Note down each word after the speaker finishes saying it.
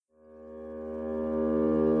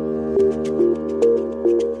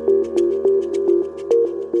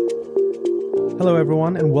Hello,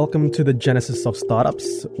 everyone, and welcome to the Genesis of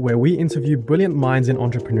Startups, where we interview brilliant minds in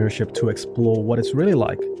entrepreneurship to explore what it's really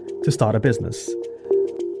like to start a business.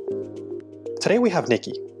 Today we have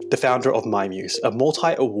Nikki, the founder of MyMuse, a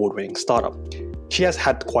multi-award-winning startup. She has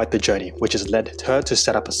had quite the journey, which has led her to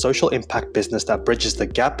set up a social impact business that bridges the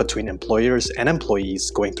gap between employers and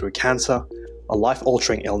employees going through cancer, a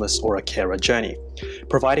life-altering illness, or a carer journey,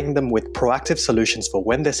 providing them with proactive solutions for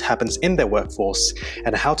when this happens in their workforce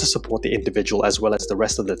and how to support the individual as well as the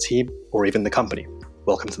rest of the team or even the company.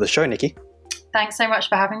 Welcome to the show, Nikki. Thanks so much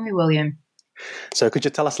for having me, William. So could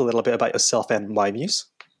you tell us a little bit about yourself and MyMuse?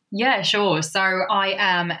 Yeah, sure. So I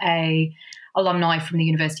am a alumni from the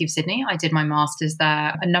University of Sydney. I did my master's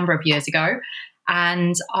there a number of years ago.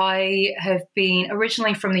 And I have been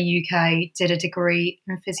originally from the UK, did a degree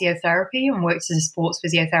in physiotherapy and worked as a sports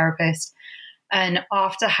physiotherapist. And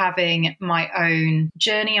after having my own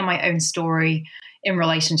journey and my own story in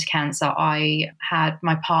relation to cancer, I had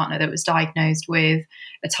my partner that was diagnosed with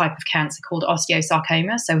a type of cancer called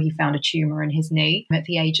osteosarcoma. So he found a tumor in his knee at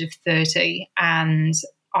the age of 30. And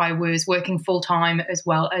I was working full-time as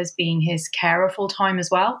well as being his carer full-time as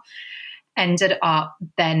well. Ended up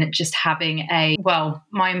then just having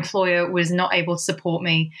my employer was not able to support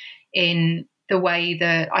me in the way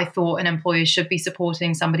that I thought an employer should be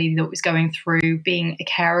supporting somebody that was going through being a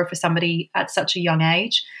carer for somebody at such a young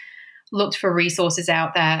age. Looked for resources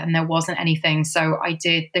out there and there wasn't anything. So I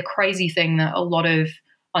did the crazy thing that a lot of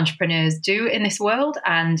entrepreneurs do in this world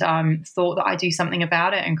and thought that I'd do something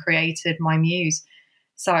about it and created MyMuse.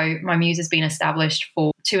 So MyMuse has been established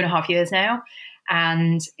for 2.5 years now.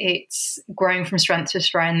 And it's growing from strength to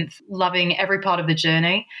strength, loving every part of the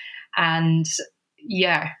journey. And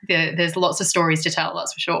yeah, there's lots of stories to tell,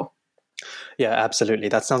 that's for sure. Yeah, absolutely.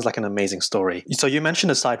 That sounds like an amazing story. So you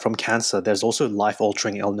mentioned aside from cancer, there's also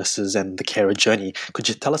life-altering illnesses and the carer journey. Could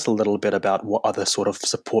you tell us a little bit about what other sort of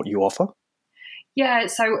support you offer? Yeah,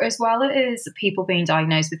 so as well as people being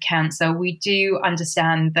diagnosed with cancer, we do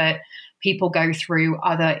understand that people go through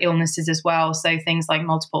other illnesses as well. So things like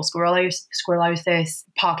multiple sclerosis,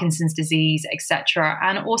 Parkinson's disease, etc.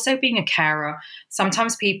 And also being a carer.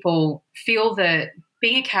 Sometimes people feel that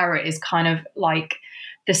being a carer is kind of like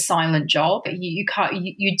the silent job. You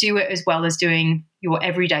do it as well as doing your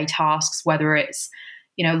everyday tasks, whether it's,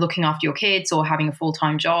 looking after your kids or having a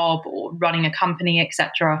full-time job or running a company,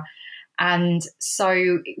 etc. And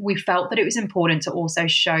so we felt that it was important to also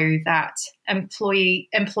show that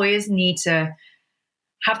employers need to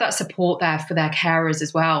have that support there for their carers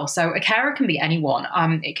as well. So a carer can be anyone.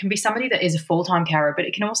 It can be somebody that is a full-time carer, but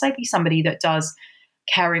it can also be somebody that does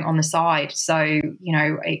caring on the side. So,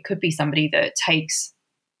 it could be somebody that takes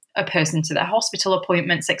a person to their hospital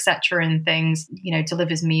appointments, etc., and things,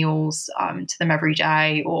 delivers meals to them every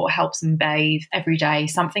day or helps them bathe every day,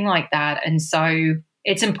 something like that. And so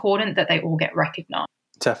it's important that they all get recognized.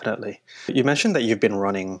 Definitely. You mentioned that you've been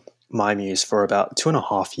running MyMuse for about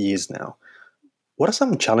 2.5 years now. What are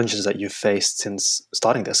some challenges that you've faced since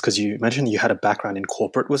starting this? Because you mentioned you had a background in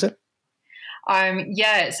corporate, was it?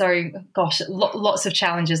 Lots of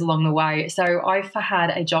challenges along the way. So I've had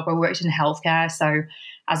a job, I worked in healthcare, so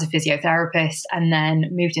as a physiotherapist, and then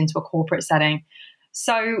moved into a corporate setting.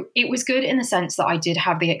 So it was good in the sense that I did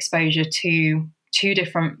have the exposure to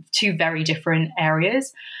two very different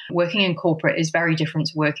areas. Working in corporate is very different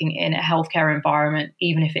to working in a healthcare environment,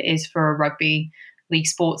 even if it is for a rugby league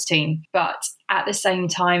sports team. But at the same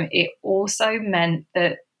time, it also meant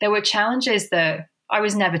that there were challenges that I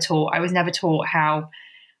was never taught. I was never taught how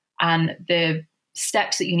and the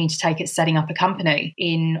steps that you need to take at setting up a company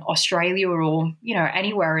in Australia or,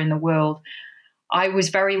 anywhere in the world. I was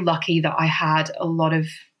very lucky that I had a lot of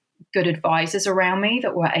good advisors around me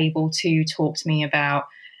that were able to talk to me about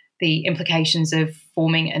the implications of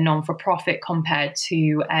forming a non-for-profit compared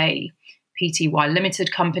to a PTY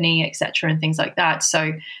limited company, etc., and things like that.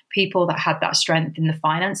 So people that had that strength in the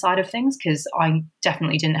finance side of things, because I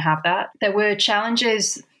definitely didn't have that. There were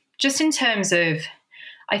challenges just in terms of,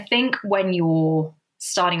 I think when you're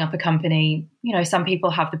starting up a company, some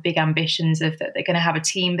people have the big ambitions of that they're going to have a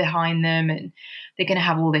team behind them and they're going to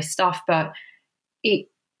have all this stuff. But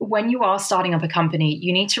when you are starting up a company,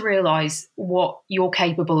 you need to realize what you're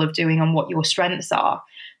capable of doing and what your strengths are.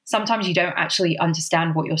 Sometimes you don't actually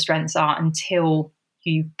understand what your strengths are until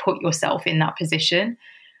you put yourself in that position,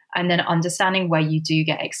 and then understanding where you do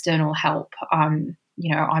get external help. I'm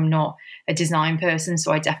not a design person,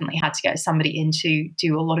 so I definitely had to get somebody in to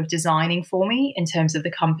do a lot of designing for me in terms of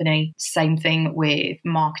the company. Same thing with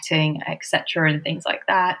marketing, etc., and things like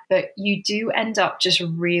that. But you do end up just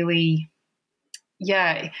really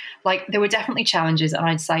Yeah, like there were definitely challenges. And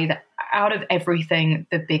I'd say that out of everything,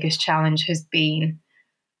 the biggest challenge has been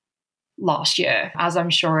last year, as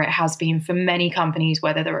I'm sure it has been for many companies,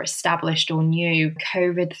 whether they're established or new.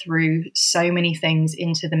 COVID threw so many things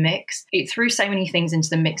into the mix. It threw so many things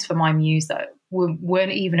into the mix for my muse that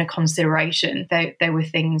weren't even a consideration. There were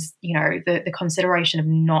things, the consideration of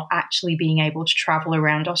not actually being able to travel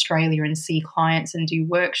around Australia and see clients and do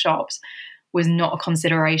workshops was not a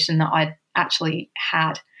consideration that I'd actually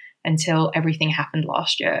had until everything happened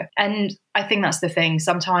last year. And I think that's the thing.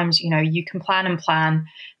 Sometimes, you can plan and plan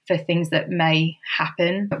for things that may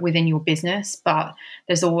happen within your business, but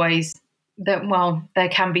there's always there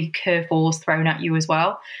can be curveballs thrown at you as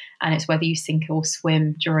well. And it's whether you sink or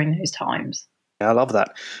swim during those times. I love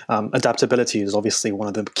that. Adaptability is obviously one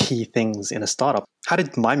of the key things in a startup. How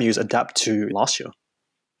did MyMuse adapt to last year?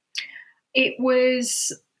 It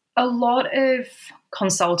was a lot of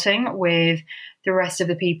consulting with the rest of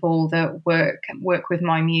the people that work with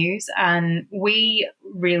MyMuse, and we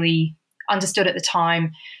really understood at the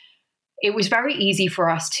time it was very easy for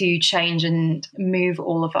us to change and move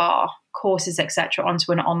all of our courses, etc.,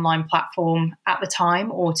 onto an online platform at the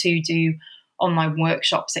time, or to do online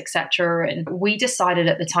workshops, etc. And we decided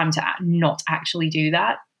at the time to not actually do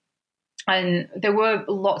that. And there were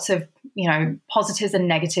lots of, positives and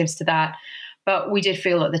negatives to that. But we did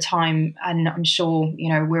feel at the time, and I'm sure,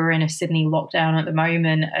 we're in a Sydney lockdown at the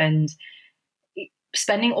moment, and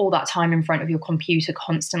spending all that time in front of your computer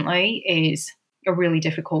constantly is a really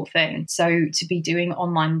difficult thing. So to be doing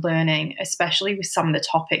online learning, especially with some of the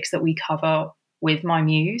topics that we cover with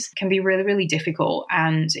MyMuse, can be really, really difficult.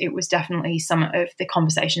 And it was definitely some of the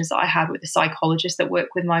conversations that I had with the psychologists that work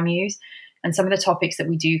with MyMuse, and some of the topics that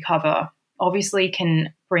we do cover obviously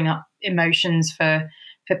can bring up emotions for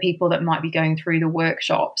people that might be going through the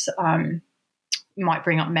workshops, might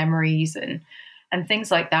bring up memories and things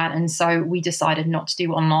like that. And so we decided not to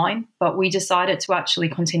do online, but we decided to actually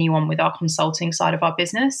continue on with our consulting side of our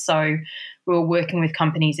business. So we were working with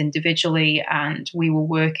companies individually, and we were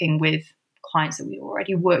working with clients that we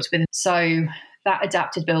already worked with. So that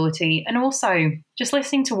adaptability, and also just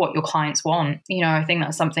listening to what your clients want. I think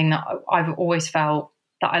that's something that I've always felt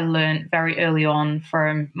that I learned very early on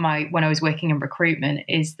from when I was working in recruitment,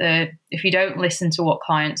 is that if you don't listen to what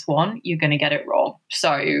clients want, you're going to get it wrong.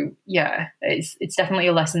 So yeah, it's definitely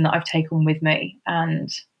a lesson that I've taken with me, and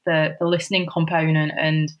the listening component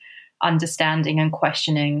and understanding and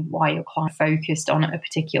questioning why your client focused on a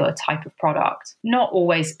particular type of product. Not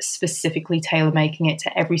always specifically tailor making it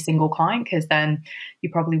to every single client, because then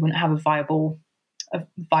you probably wouldn't have a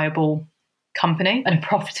viable company and a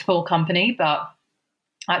profitable company, but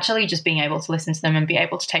actually just being able to listen to them and be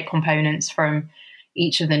able to take components from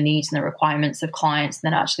each of the needs and the requirements of clients,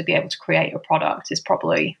 and then actually be able to create a product is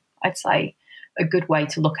probably, I'd say, a good way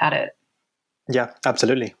to look at it. Yeah,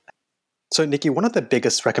 absolutely. So Nikki, one of the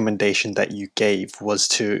biggest recommendations that you gave was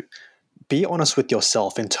to be honest with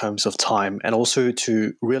yourself in terms of time, and also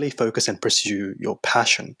to really focus and pursue your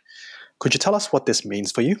passion. Could you tell us what this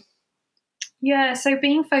means for you? Yeah, so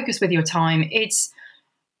being focused with your time, it's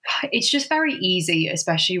just very easy,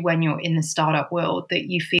 especially when you're in the startup world, that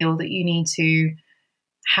you feel that you need to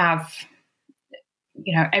have,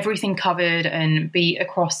 everything covered and be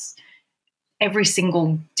across every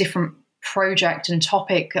single different project and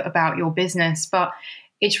topic about your business. But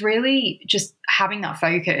it's really just having that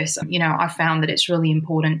focus. I found that it's really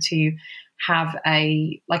important to have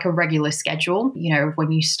a regular schedule,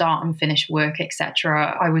 when you start and finish work,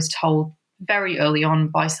 etc. I was told very early on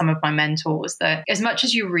by some of my mentors that as much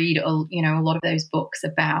as you read a lot of those books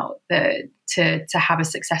about to have a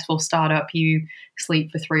successful startup, you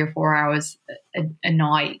sleep for 3 or 4 hours a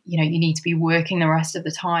night, you need to be working the rest of the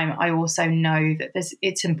time. I also know that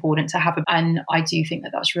it's important to have and I do think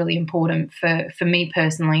that that's really important for me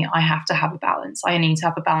personally. I have to have a balance. I need to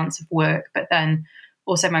have a balance of work, but then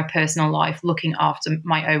also my personal life, looking after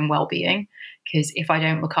my own well-being, because if I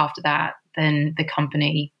don't look after that, then the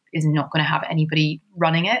company is not going to have anybody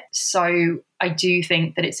running it. So I do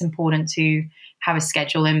think that it's important to have a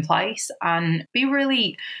schedule in place and be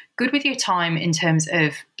really good with your time in terms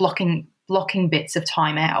of blocking bits of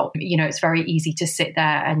time out. It's very easy to sit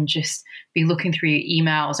there and just be looking through your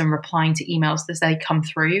emails and replying to emails as they come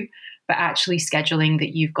through, but actually scheduling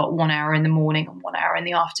that you've got 1 hour in the morning and 1 hour in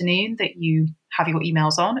the afternoon that you have your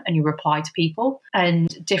emails on and you reply to people,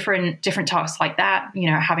 and different tasks like that.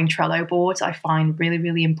 Having Trello boards, I find really,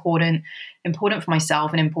 really important for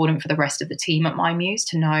myself and important for the rest of the team at MyMuse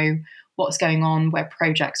to know what's going on, where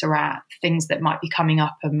projects are at, things that might be coming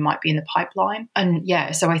up and might be in the pipeline. And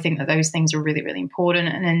yeah, so I think that those things are really, really important.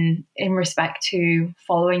 And then in respect to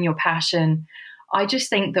following your passion, I just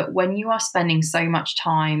think that when you are spending so much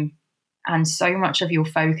time and so much of your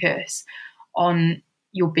focus on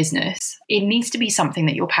your business, it needs to be something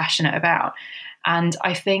that you're passionate about. And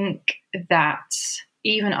I think that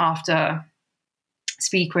even after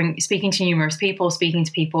speaking to numerous people, speaking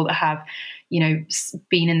to people that have,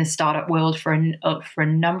 been in the startup world for a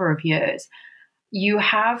number of years, you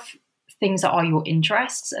have things that are your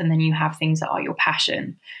interests, and then you have things that are your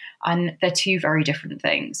passion, and they're two very different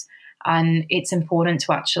things. And it's important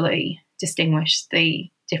to actually distinguish the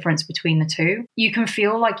difference between the two. You can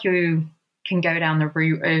feel like you can go down the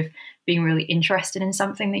route of being really interested in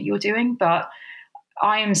something that you're doing, but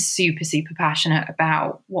I am super, super passionate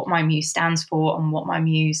about what my muse stands for and what my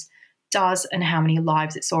muse does and how many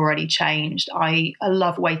lives it's already changed. I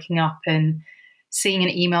love waking up and seeing an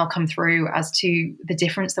email come through as to the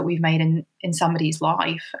difference that we've made in somebody's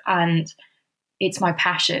life. And it's my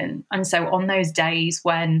passion. And so on those days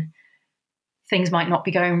when things might not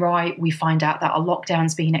be going right, we find out that a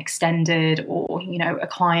lockdown's been extended, or, a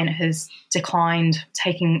client has declined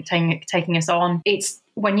taking us on. It's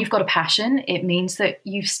when you've got a passion, it means that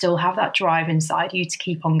you still have that drive inside you to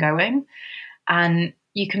keep on going. And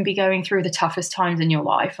you can be going through the toughest times in your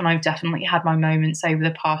life. And I've definitely had my moments over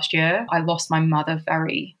the past year. I lost my mother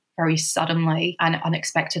very, very suddenly and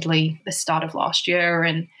unexpectedly at the start of last year.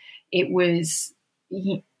 And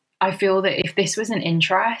I feel that if this was an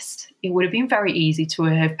interest, it would have been very easy to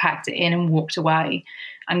have packed it in and walked away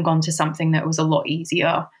and gone to something that was a lot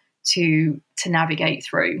easier to navigate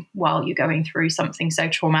through while you're going through something so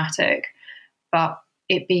traumatic. But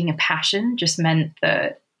it being a passion just meant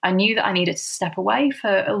that I knew that I needed to step away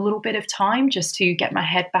for a little bit of time just to get my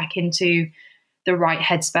head back into the right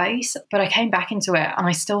headspace. But I came back into it and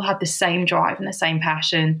I still had the same drive and the same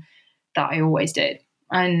passion that I always did.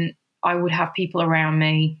 And I would have people around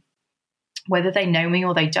me, whether they know me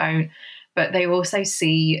or they don't, but they also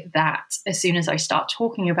see that as soon as I start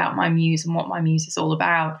talking about my muse and what my muse is all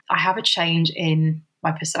about, I have a change in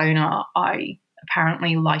my persona. I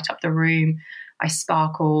apparently light up the room. I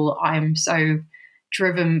sparkle. I am so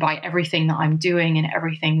driven by everything that I'm doing and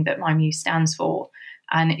everything that my muse stands for.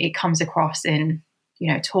 And it comes across in,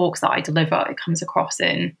 talks that I deliver. It comes across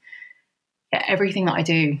in everything that I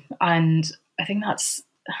do. And I think that's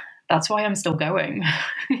why I'm still going,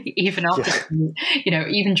 even after,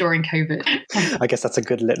 even during COVID. I guess that's a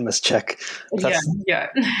good litmus check. Yeah.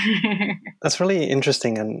 That's really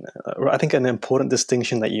interesting, and I think an important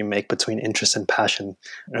distinction that you make between interest and passion.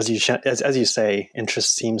 As you say,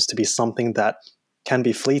 interest seems to be something that can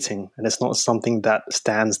be fleeting, and it's not something that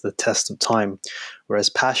stands the test of time.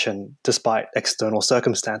 Whereas passion, despite external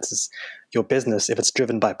circumstances, your business, if it's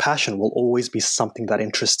driven by passion, will always be something that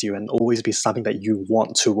interests you and always be something that you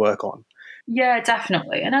want to work on. Yeah,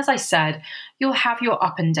 definitely. And as I said, you'll have your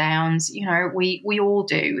up and downs. We all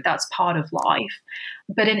do. That's part of life.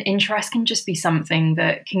 But an interest can just be something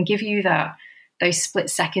that can give you those split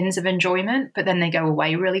seconds of enjoyment, but then they go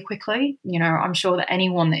away really quickly. I'm sure that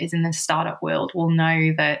anyone that is in the startup world will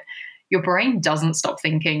know that your brain doesn't stop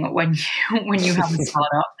thinking when you have a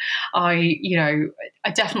startup. I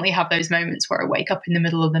definitely have those moments where I wake up in the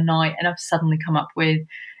middle of the night and I've suddenly come up with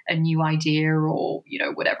a new idea, or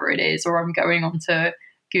whatever it is, or I'm going onto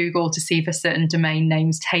Google to see if a certain domain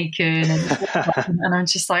name's taken, and I'm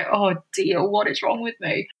just like, oh dear, what is wrong with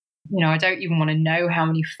me? I don't even want to know how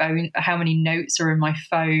many notes are in my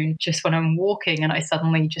phone just when I'm walking and I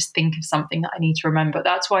suddenly just think of something that I need to remember.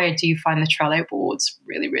 That's why I do find the Trello boards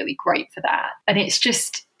really, really great for that. And it's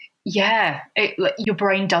just, your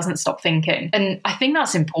brain doesn't stop thinking. And I think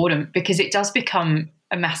that's important because it does become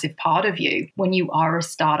a massive part of you when you are a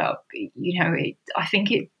startup. I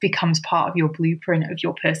think it becomes part of your blueprint of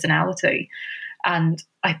your personality. And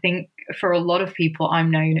I think for a lot of people, I'm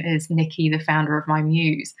known as Nikki, the founder of my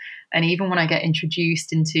muse. And even when I get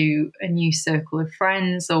introduced into a new circle of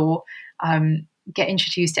friends or get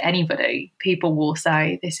introduced to anybody, people will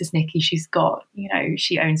say, this is Nikki. She's got,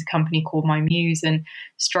 she owns a company called My Muse. And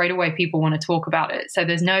straight away, people want to talk about it. So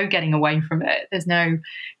there's no getting away from it. There's no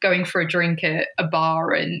going for a drink at a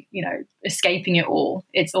bar and, escaping it all.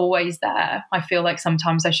 It's always there. I feel like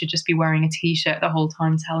sometimes I should just be wearing a T-shirt the whole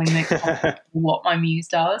time telling me what My Muse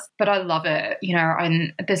does. But I love it,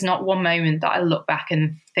 and there's not one moment that I look back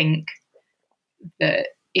and think that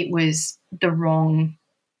it was the wrong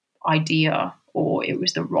idea or it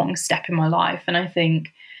was the wrong step in my life. And I think,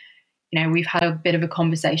 we've had a bit of a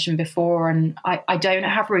conversation before, and I don't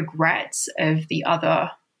have regrets of the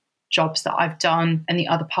other jobs that I've done and the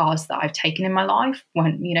other paths that I've taken in my life.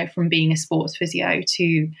 When, from being a sports physio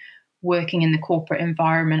to working in the corporate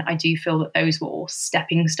environment, I do feel that those were all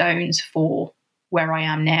stepping stones for where I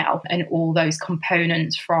am now. And all those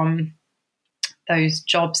components from those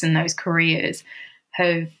jobs and those careers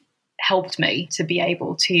have helped me to be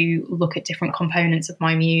able to look at different components of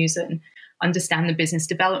my muse and understand the business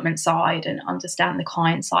development side and understand the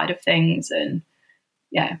client side of things. And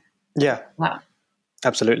yeah.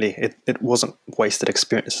 Absolutely. It wasn't wasted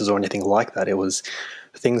experiences or anything like that. It was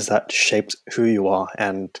things that shaped who you are.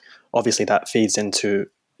 And obviously that feeds into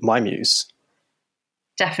my muse.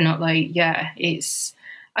 Definitely. Yeah.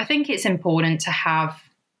 I think it's important to have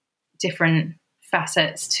different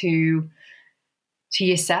facets to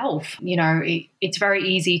yourself. It's very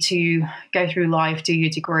easy to go through life, do your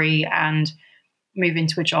degree and move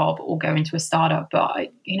into a job or go into a startup. But,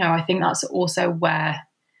 I think that's also where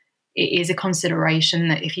it is a consideration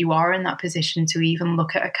that if you are in that position to even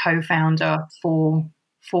look at a co-founder for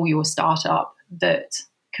your startup that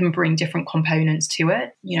can bring different components to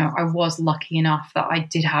it. I was lucky enough that I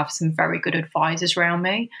did have some very good advisors around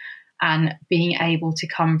me, and being able to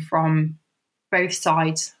come from both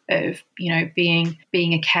sides of, being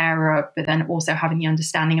a carer, but then also having the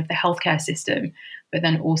understanding of the healthcare system, but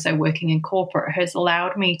then also working in corporate has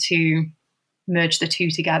allowed me to merge the two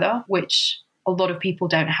together, which a lot of people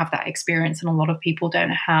don't have that experience and a lot of people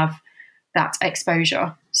don't have that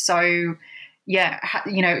exposure. So yeah,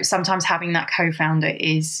 sometimes having that co-founder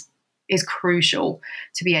is crucial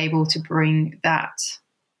to be able to bring that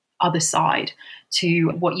other side to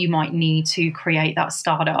what you might need to create that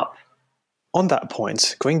startup. On that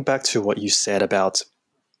point, going back to what you said about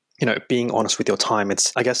being honest with your time,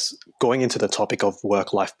 it's, I guess, going into the topic of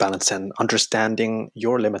work-life balance and understanding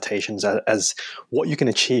your limitations as what you can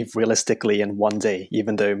achieve realistically in one day,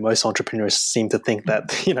 even though most entrepreneurs seem to think that,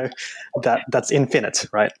 that's infinite,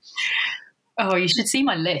 right? Oh, you should see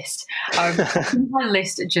my list. My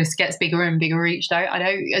list just gets bigger and bigger each day. I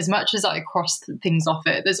know as much as I cross things off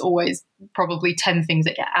it, there's always probably 10 things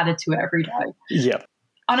that get added to it every day. Yeah.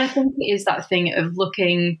 And I think it is that thing of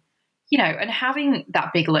looking, and having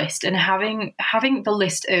that big list and having the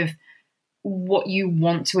list of what you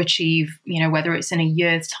want to achieve, whether it's in a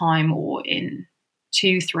year's time or in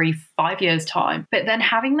 2, 3, 5 years' time, but then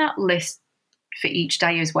having that list for each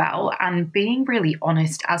day as well and being really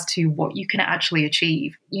honest as to what you can actually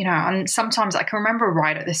achieve, and sometimes I can remember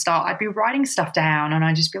right at the start, I'd be writing stuff down and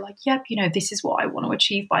I'd just be like, yep, this is what I want to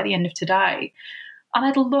achieve by the end of today. And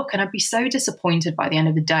I'd look and I'd be so disappointed by the end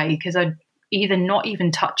of the day because I'd either not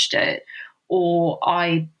even touched it or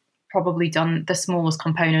I'd probably done the smallest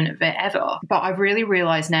component of it ever. But I've really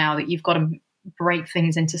realized now that you've got to break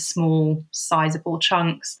things into small, sizable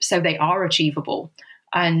chunks so they are achievable.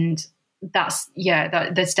 And that's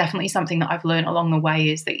definitely something that I've learned along the way,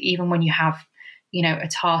 is that even when you have, a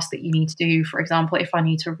task that you need to do, for example, if I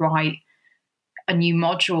need to write a new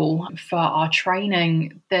module for our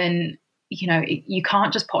training, then, you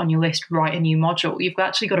can't just put on your list, write a new module. You've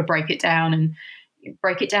actually got to break it down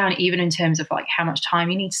even in terms of like how much time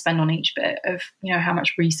you need to spend on each bit of, how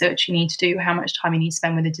much research you need to do, how much time you need to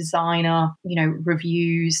spend with a designer,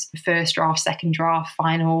 reviews, first draft, second draft,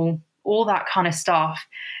 final, all that kind of stuff.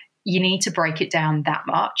 You need to break it down that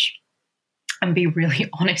much and be really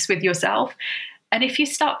honest with yourself. And if you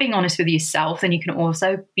start being honest with yourself, then you can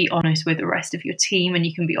also be honest with the rest of your team and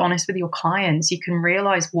you can be honest with your clients. You can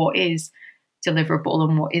realize what is deliverable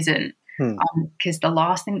and what isn't. Because the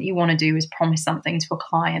last thing that you want to do is promise something to a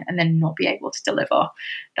client and then not be able to deliver.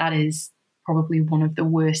 That is probably one of the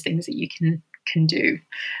worst things that you can do.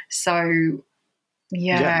 So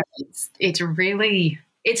it's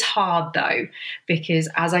hard though, because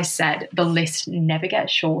as I said, the list never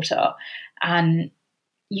gets shorter. And,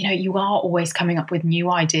 you are always coming up with new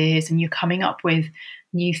ideas and you're coming up with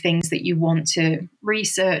new things that you want to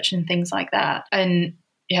research and things like that. And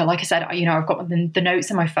yeah, like I said, I've got the notes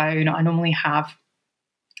on my phone. I normally have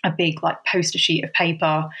a big like poster sheet of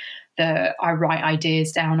paper that I write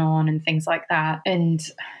ideas down on and things like that. And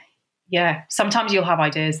yeah, sometimes you'll have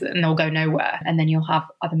ideas and they'll go nowhere. And then you'll have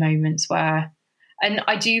other moments where, and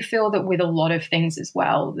I do feel that with a lot of things as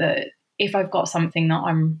well, that if I've got something that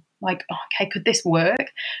I'm like, oh, okay, could this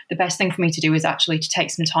work? The best thing for me to do is actually to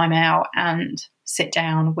take some time out and sit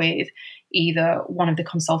down with either one of the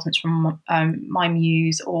consultants from my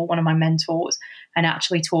muse or one of my mentors and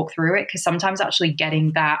actually talk through it. Because sometimes actually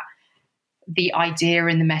getting the idea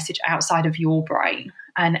and the message outside of your brain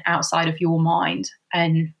and outside of your mind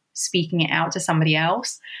and speaking it out to somebody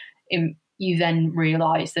else, you then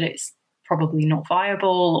realize that it's probably not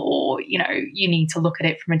viable, or you need to look at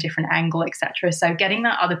it from a different angle, etc. So getting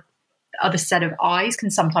that other set of eyes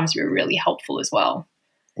can sometimes be really helpful as well.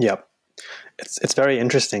 Yep. It's very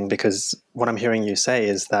interesting because what I'm hearing you say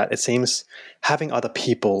is that it seems having other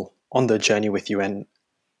people on the journey with you, and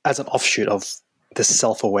as an offshoot of this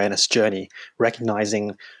self-awareness journey,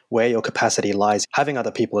 recognizing where your capacity lies. Having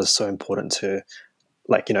other people is so important to,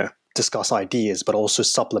 discuss ideas, but also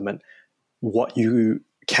supplement what you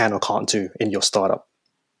can or can't do in your startup.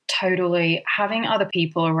 Totally. Having other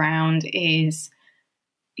people around is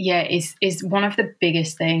one of the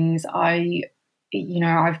biggest things.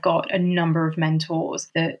 I've got a number of mentors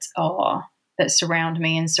that surround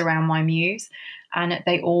me and surround my muse, and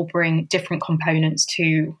they all bring different components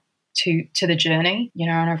to the journey,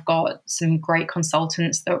 and I've got some great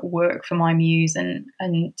consultants that work for my muse and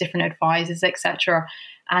different advisors, etc.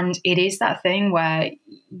 And it is that thing where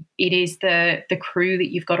it is the crew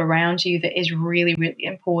that you've got around you that is really, really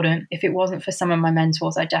important. If it wasn't for some of my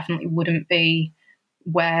mentors, I definitely wouldn't be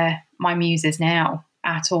where my muse is now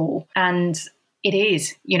at all. And it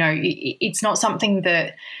is, it's not something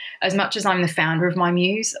that, as much as I'm the founder of my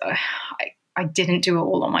muse, I didn't do it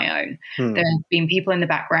all on my own. There have been people in the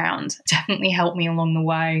background definitely helped me along the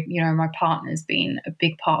way. My partner's been a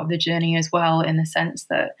big part of the journey as well, in the sense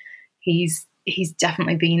that he's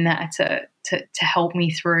definitely been there to help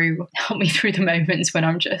me through the moments when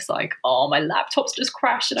I'm just like, oh, my laptop's just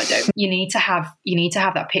crashed and I don't. You need to have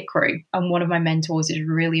that pit crew, and one of my mentors is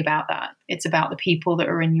really about that. It's about the people that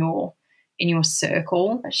are in your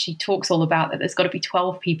circle. She talks all about that. There's got to be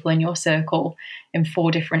 12 people in your circle in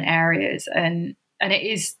 4 different areas. And it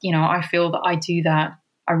is, I feel that I do that.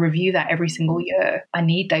 I review that every single year. I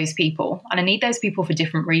need those people, and I need those people for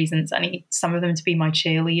different reasons. I need some of them to be my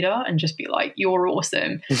cheerleader and just be like, you're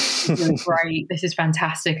awesome. You're great. This is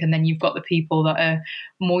fantastic. And then you've got the people that are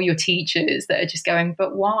more your teachers that are just going,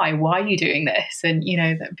 but why? Why are you doing this? And,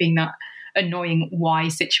 that being that annoying why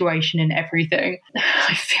situation and everything.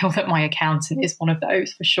 I feel that my accountant is one of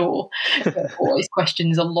those for sure. That always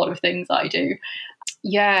questions a lot of things I do.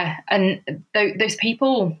 Yeah, and those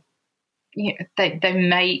people, they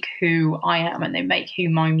make who I am, and they make who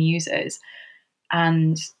my muse is.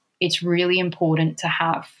 And it's really important to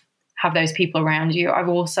have those people around you. I've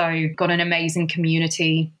also got an amazing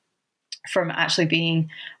community from actually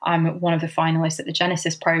I'm one of the finalists at the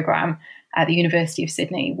Genesis program at the University of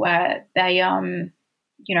Sydney, where they,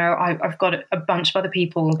 I've got a bunch of other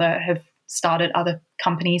people that have started other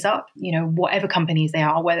companies up, whatever companies they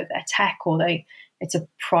are, whether they're tech or it's a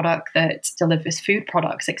product that delivers food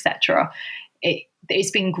products, etc.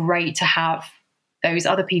 It's been great to have those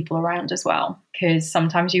other people around as well, because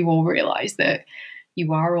sometimes you all realize that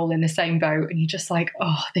you are all in the same boat and you're just like,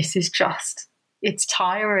 oh, this is just, it's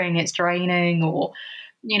tiring, it's draining, or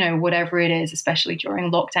whatever it is. Especially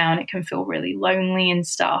during lockdown, it can feel really lonely and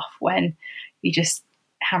stuff when you're just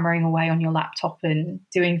hammering away on your laptop and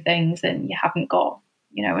doing things and you haven't got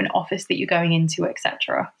an office that you're going into,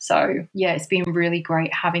 etc. So yeah, it's been really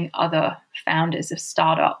great having other founders of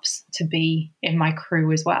startups to be in my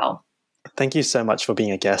crew as well. Thank you so much for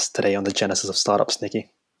being a guest today on the Genesis of Startups,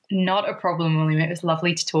 Nikki. Not a problem, William. It was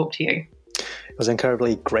lovely to talk to you. It was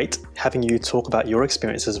incredibly great having you talk about your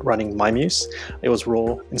experiences running My Muse. It was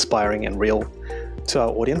raw, inspiring, and real. To our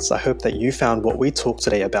audience, I hope that you found what we talked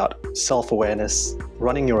today about self-awareness,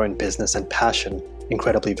 running your own business, and passion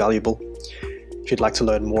incredibly valuable. If you'd like to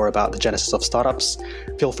learn more about the Genesis of Startups,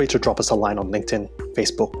 feel free to drop us a line on LinkedIn,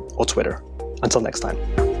 Facebook, or Twitter. Until next time.